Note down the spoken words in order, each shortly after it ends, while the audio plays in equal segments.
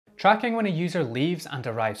Tracking when a user leaves and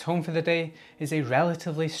arrives home for the day is a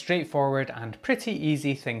relatively straightforward and pretty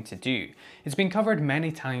easy thing to do. It's been covered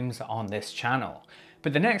many times on this channel.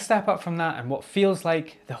 But the next step up from that, and what feels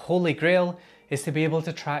like the holy grail, is to be able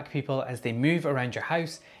to track people as they move around your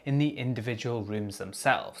house in the individual rooms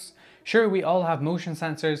themselves. Sure, we all have motion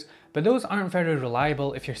sensors, but those aren't very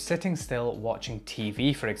reliable if you're sitting still watching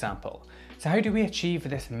TV, for example. So how do we achieve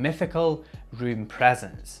this mythical room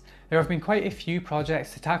presence? There have been quite a few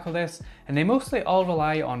projects to tackle this, and they mostly all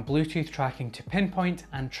rely on Bluetooth tracking to pinpoint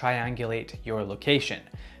and triangulate your location.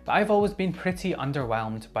 But I've always been pretty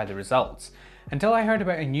underwhelmed by the results, until I heard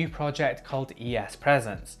about a new project called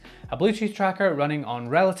ESPresense, a Bluetooth tracker running on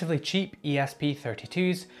relatively cheap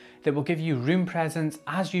ESP32s that will give you room presence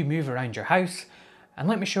as you move around your house, and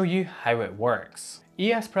let me show you how it works.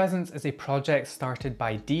 ESPresense is a project started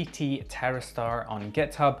by DT Terrastar on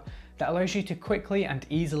GitHub that allows you to quickly and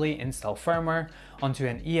easily install firmware onto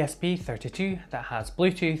an ESP32 that has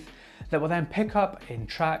Bluetooth that will then pick up and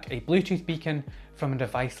track a Bluetooth beacon from a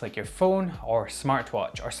device like your phone or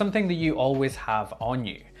smartwatch or something that you always have on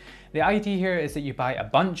you. The idea here is that you buy a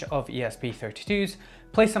bunch of ESP32s,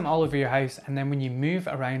 place them all over your house, and then when you move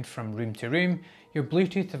around from room to room, your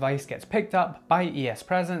Bluetooth device gets picked up by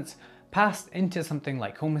ESPresense, passed into something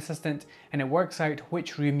like Home Assistant, and it works out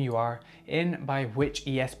which room you are in by which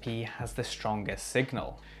ESP has the strongest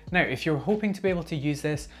signal. Now, if you're hoping to be able to use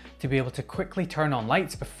this to be able to quickly turn on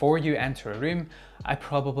lights before you enter a room, I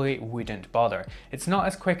probably wouldn't bother. It's not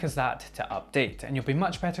as quick as that to update, and you'll be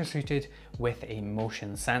much better suited with a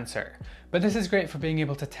motion sensor. But this is great for being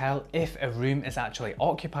able to tell if a room is actually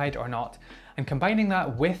occupied or not, and combining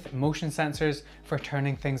that with motion sensors for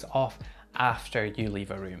turning things off after you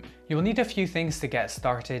leave a room. You will need a few things to get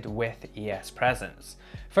started with ESPresense.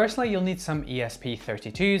 Firstly, you'll need some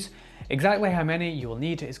ESP32s. Exactly how many you will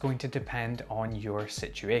need is going to depend on your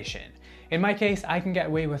situation. In my case, I can get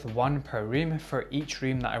away with one per room for each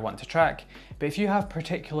room that I want to track, but if you have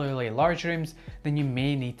particularly large rooms, then you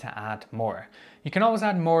may need to add more. You can always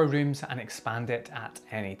add more rooms and expand it at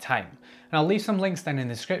any time. And I'll leave some links down in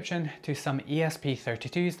the description to some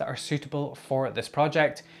ESP32s that are suitable for this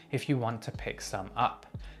project if you want to pick some up.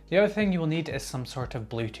 The other thing you will need is some sort of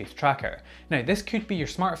Bluetooth tracker. Now, this could be your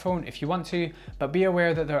smartphone if you want to, but be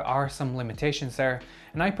aware that there are some limitations there,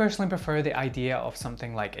 and I personally prefer the idea of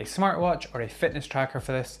something like a smartwatch or a fitness tracker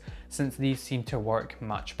for this, since these seem to work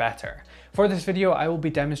much better. For this video, I will be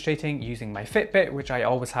demonstrating using my Fitbit, which I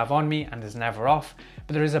always have on me and is never off,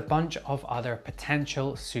 but there is a bunch of other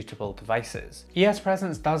potential suitable devices.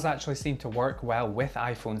 ESPresense does actually seem to work well with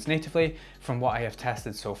iPhones natively from what I have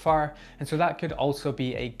tested so far, and so that could also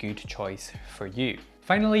be a good choice for you.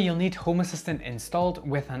 Finally, you'll need Home Assistant installed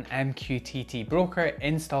with an MQTT broker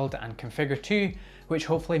installed and configured too, which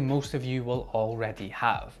hopefully most of you will already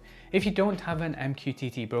have. If you don't have an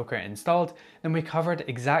MQTT broker installed, then we covered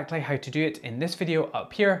exactly how to do it in this video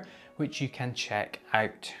up here, which you can check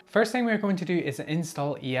out. First thing we're going to do is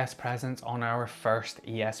install ESPresense on our first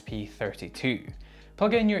ESP32.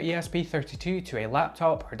 Plug in your ESP32 to a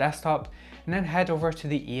laptop or desktop, and then head over to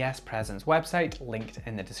the ESPresense website linked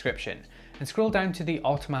in the description, and scroll down to the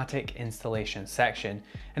automatic installation section.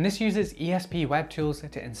 And this uses ESP web tools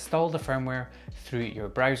to install the firmware through your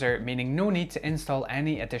browser, meaning no need to install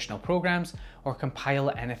any additional programs or compile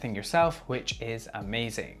anything yourself, which is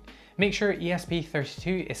amazing. Make sure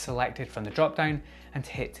ESP32 is selected from the dropdown and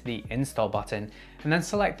hit the install button, and then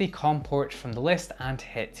select the COM port from the list and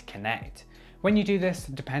hit connect. When you do this,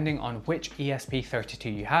 depending on which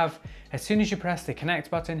ESP32 you have, as soon as you press the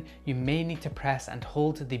connect button, you may need to press and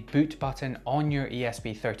hold the boot button on your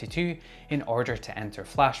ESP32 in order to enter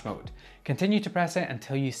flash mode. Continue to press it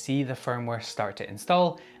until you see the firmware start to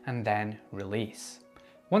install and then release.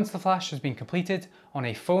 Once the flash has been completed, on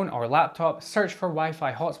a phone or laptop, search for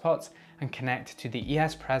Wi-Fi hotspots and connect to the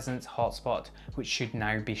ESPresense hotspot, which should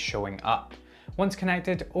now be showing up. Once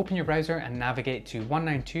connected, open your browser and navigate to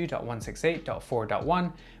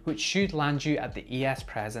 192.168.4.1, which should land you at the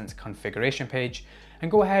ESPresense configuration page, and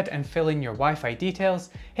go ahead and fill in your Wi-Fi details,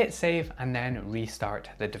 hit save, and then restart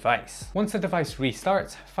the device. Once the device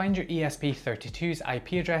restarts, find your ESP32's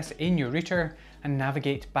IP address in your router and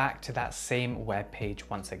navigate back to that same web page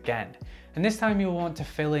once again. And this time you'll want to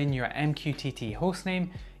fill in your MQTT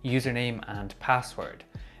hostname, username, and password.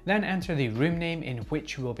 Then enter the room name in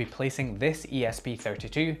which you will be placing this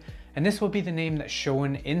ESP32, and this will be the name that's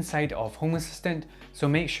shown inside of Home Assistant, so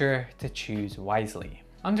make sure to choose wisely.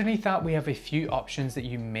 Underneath that, we have a few options that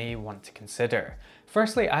you may want to consider.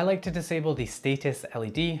 Firstly, I like to disable the status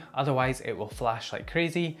LED, otherwise it will flash like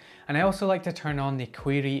crazy, and I also like to turn on the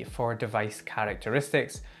query for device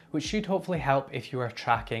characteristics, which should hopefully help if you are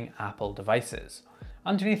tracking Apple devices.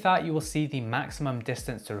 Underneath that, you will see the maximum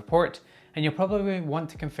distance to report, and you'll probably want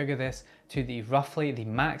to configure this to roughly the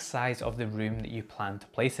max size of the room that you plan to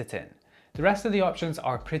place it in. The rest of the options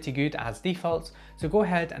are pretty good as defaults, so go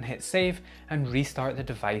ahead and hit save and restart the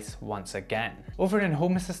device once again. Over in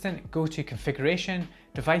Home Assistant, go to Configuration,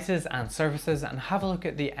 Devices and Services and have a look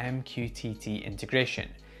at the MQTT integration.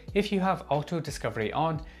 If you have auto discovery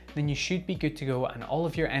on, then you should be good to go and all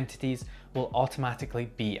of your entities will automatically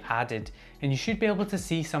be added, and you should be able to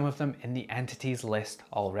see some of them in the entities list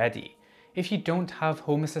already. If you don't have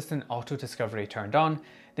Home Assistant auto discovery turned on,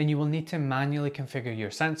 then you will need to manually configure your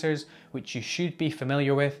sensors, which you should be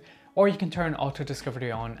familiar with, or you can turn auto discovery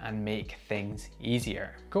on and make things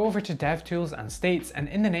easier. Go over to DevTools and States, and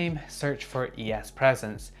in the name search for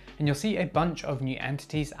ESPresense, and you'll see a bunch of new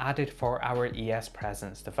entities added for our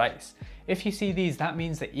ESPresense device. If you see these, that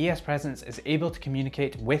means that ESPresense is able to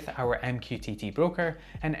communicate with our MQTT broker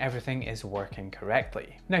and everything is working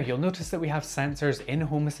correctly. Now you'll notice that we have sensors in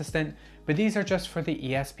Home Assistant, but these are just for the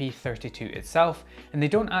ESP32 itself, and they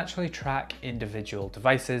don't actually track individual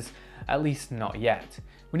devices, at least not yet.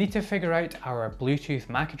 We need to figure out our Bluetooth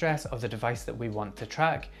MAC address of the device that we want to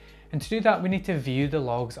track, and to do that we need to view the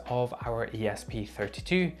logs of our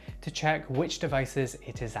ESP32 to check which devices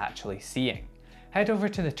it is actually seeing. Head over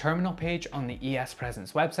to the terminal page on the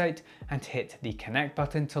ESPresense website and hit the connect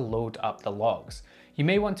button to load up the logs. You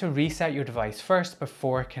may want to reset your device first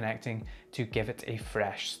before connecting to give it a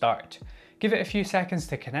fresh start. Give it a few seconds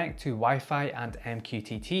to connect to Wi-Fi and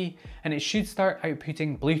MQTT, and it should start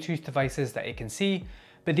outputting Bluetooth devices that it can see,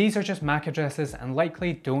 but these are just MAC addresses and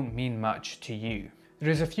likely don't mean much to you. There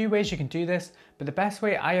is a few ways you can do this, but the best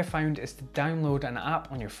way I have found is to download an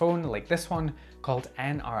app on your phone like this one called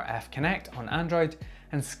NRF Connect on Android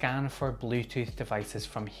and scan for Bluetooth devices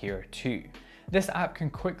from here too. This app can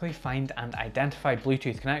quickly find and identify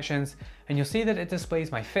Bluetooth connections, and you'll see that it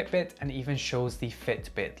displays my Fitbit and even shows the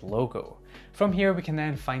Fitbit logo. From here we can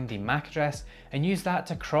then find the MAC address and use that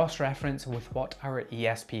to cross-reference with what our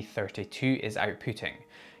ESP32 is outputting.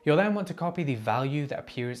 You'll then want to copy the value that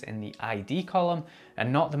appears in the ID column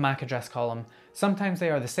and not the MAC address column. Sometimes they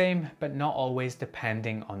are the same, but not always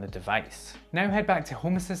depending on the device. Now head back to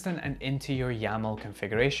Home Assistant and into your YAML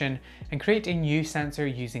configuration and create a new sensor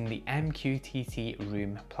using the MQTT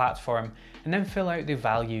Room platform, and then fill out the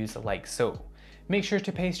values like so. Make sure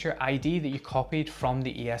to paste your ID that you copied from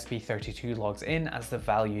the ESP32 logs in as the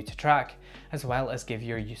value to track, as well as give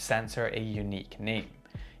your sensor a unique name.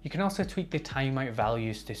 You can also tweak the timeout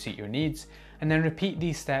values to suit your needs, and then repeat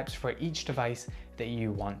these steps for each device that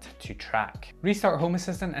you want to track. Restart Home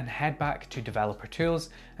Assistant and head back to Developer Tools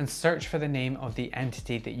and search for the name of the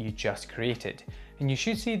entity that you just created. And you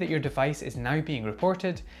should see that your device is now being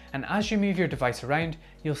reported, and as you move your device around,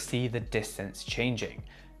 you'll see the distance changing.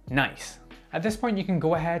 Nice. At this point, you can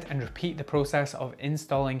go ahead and repeat the process of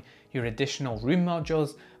installing your additional room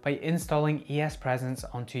modules by installing ESPresense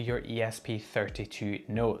onto your ESP32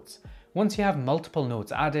 nodes. Once you have multiple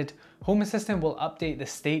nodes added, Home Assistant will update the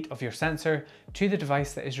state of your sensor to the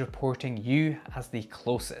device that is reporting you as the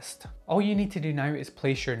closest. All you need to do now is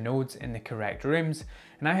place your nodes in the correct rooms,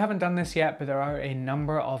 and I haven't done this yet, but there are a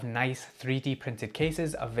number of nice 3D printed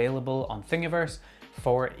cases available on Thingiverse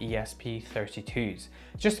for ESP32s,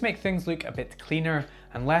 just to make things look a bit cleaner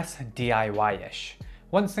and less DIY-ish.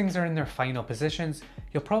 Once things are in their final positions,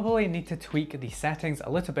 you'll probably need to tweak the settings a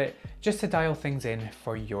little bit just to dial things in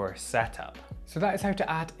for your setup. So that is how to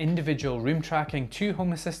add individual room tracking to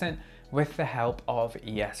Home Assistant with the help of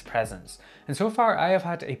ESPresense. And so far I have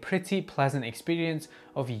had a pretty pleasant experience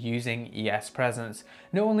of using ESPresense,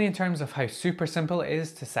 not only in terms of how super simple it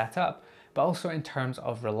is to set up, but also in terms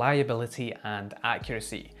of reliability and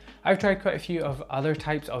accuracy. I've tried quite a few of other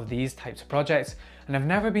types of these types of projects, and I've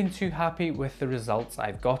never been too happy with the results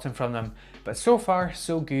I've gotten from them, but so far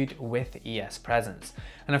so good with ESPresense.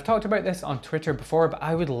 And I've talked about this on Twitter before, but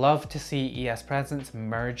I would love to see ESPresense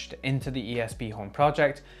merged into the ESP Home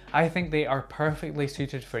project. I think they are perfectly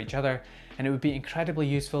suited for each other, and it would be incredibly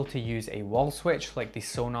useful to use a wall switch like the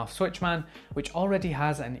Sonoff Switchman, which already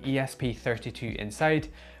has an ESP32 inside,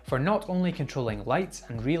 for not only controlling lights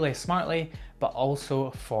and relays smartly, but also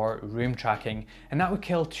for room tracking. And that would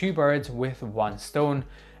kill two birds with one stone.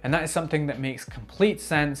 And that is something that makes complete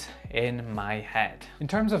sense in my head. In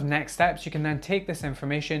terms of next steps, you can then take this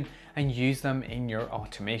information and use them in your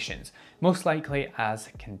automations, most likely as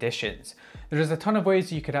conditions. There is a ton of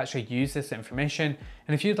ways you could actually use this information,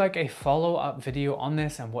 and if you'd like a follow-up video on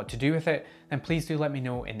this and what to do with it, then please do let me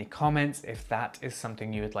know in the comments if that is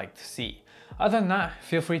something you would like to see. Other than that,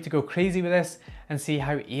 feel free to go crazy with this and see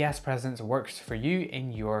how ESPresense works for you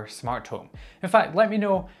in your smart home. In fact, let me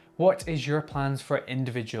know, what is your plans for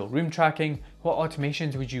individual room tracking? What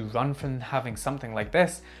automations would you run from having something like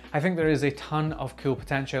this? I think there is a ton of cool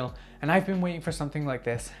potential, and I've been waiting for something like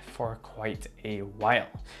this for quite a while.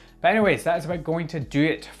 But anyways, that is about going to do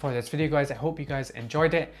it for this video, guys. I hope you guys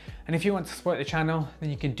enjoyed it. And if you want to support the channel,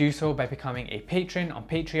 then you can do so by becoming a patron on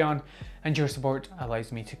Patreon. And your support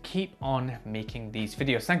allows me to keep on making these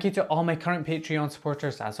videos. Thank you to all my current Patreon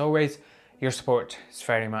supporters. As always, your support is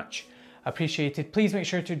very much appreciated. Please make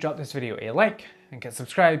sure to drop this video a like and get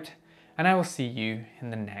subscribed. And I will see you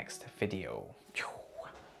in the next video.